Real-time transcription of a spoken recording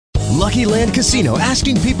Lucky Land Casino,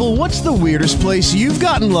 asking people, what's the weirdest place you've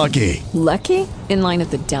gotten lucky? Lucky? In line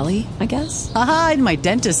at the deli, I guess? Aha, in my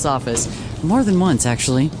dentist's office. More than once,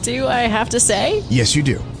 actually. Do I have to say? Yes, you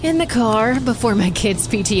do. In the car before my kids'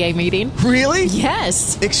 PTA meeting. Really?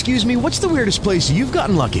 Yes. Excuse me, what's the weirdest place you've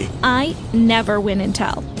gotten lucky? I never win and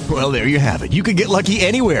tell. Well, there you have it. You can get lucky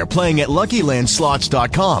anywhere, playing at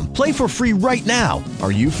LuckyLandSlots.com. Play for free right now.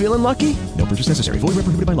 Are you feeling lucky? No purchase necessary. Void where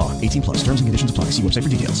prohibited by law. 18 plus. Terms and conditions apply. See website for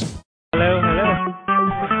details. Hello.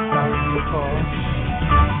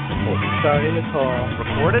 Starting the call.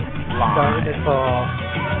 Recorded live. Starting the call.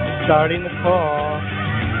 Starting the call.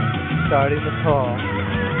 Starting the call.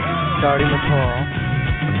 Starting the call.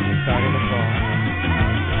 Starting the call.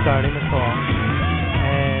 Starting the call.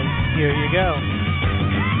 And here you go.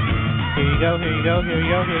 Here you go. Here you go. Here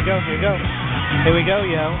you go. Here you go. Here you go. Here we go,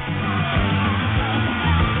 yo.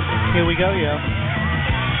 Here we go, yo.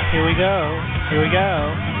 Here we go. Here we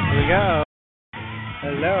go. Here we go.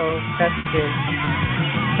 Hello. Testing.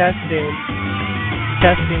 Testing.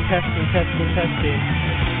 Testing, testing, testing, testing.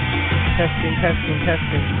 Testing, testing,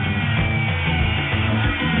 testing.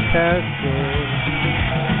 Testing.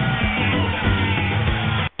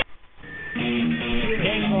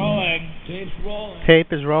 Tape's rolling. Tape's rolling.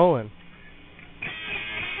 Tape is rolling.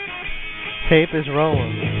 Tape is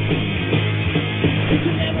rolling.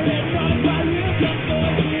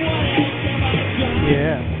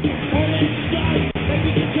 Yeah.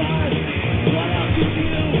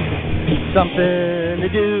 Something to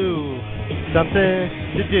do. Something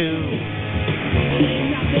to do.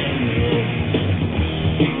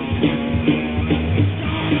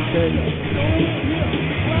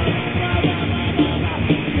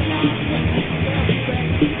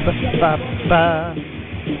 Ba-ba-ba.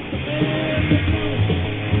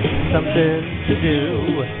 Something to do.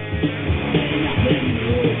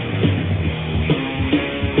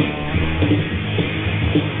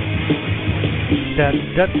 Da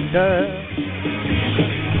da da.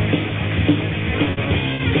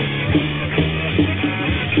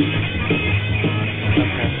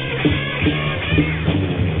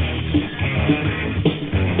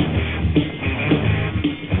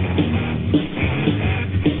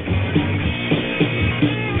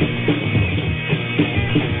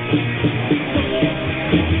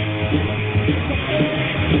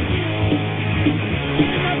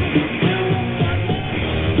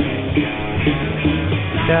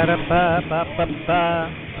 Da da ba ba ba ba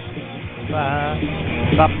ba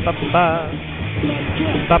ba ba ba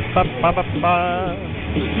ba ba ba ba ba.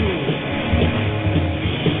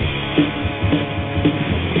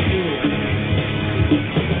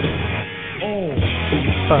 Oh,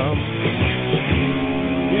 bum.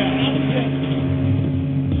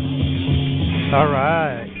 All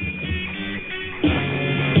right,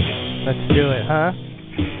 let's do it, huh?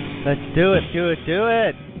 Let's do it, do it, do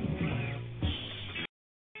it.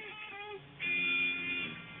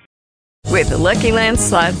 With the Lucky Land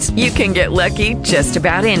Slots, you can get lucky just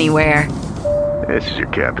about anywhere. This is your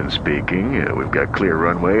captain speaking. We've got clear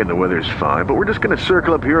runway and the weather's fine, but we're just going to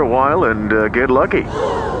circle up here a while and get lucky.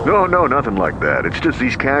 No, nothing like that. It's just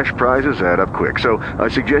these cash prizes add up quick. So I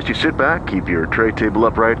suggest you sit back, keep your tray table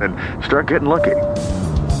upright, and start getting lucky.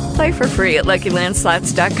 Play for free at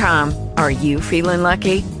LuckyLandSlots.com. Are you feeling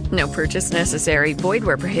lucky? No purchase necessary. Void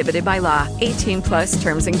where prohibited by law. 18 plus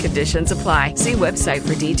terms and conditions apply. See website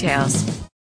for details.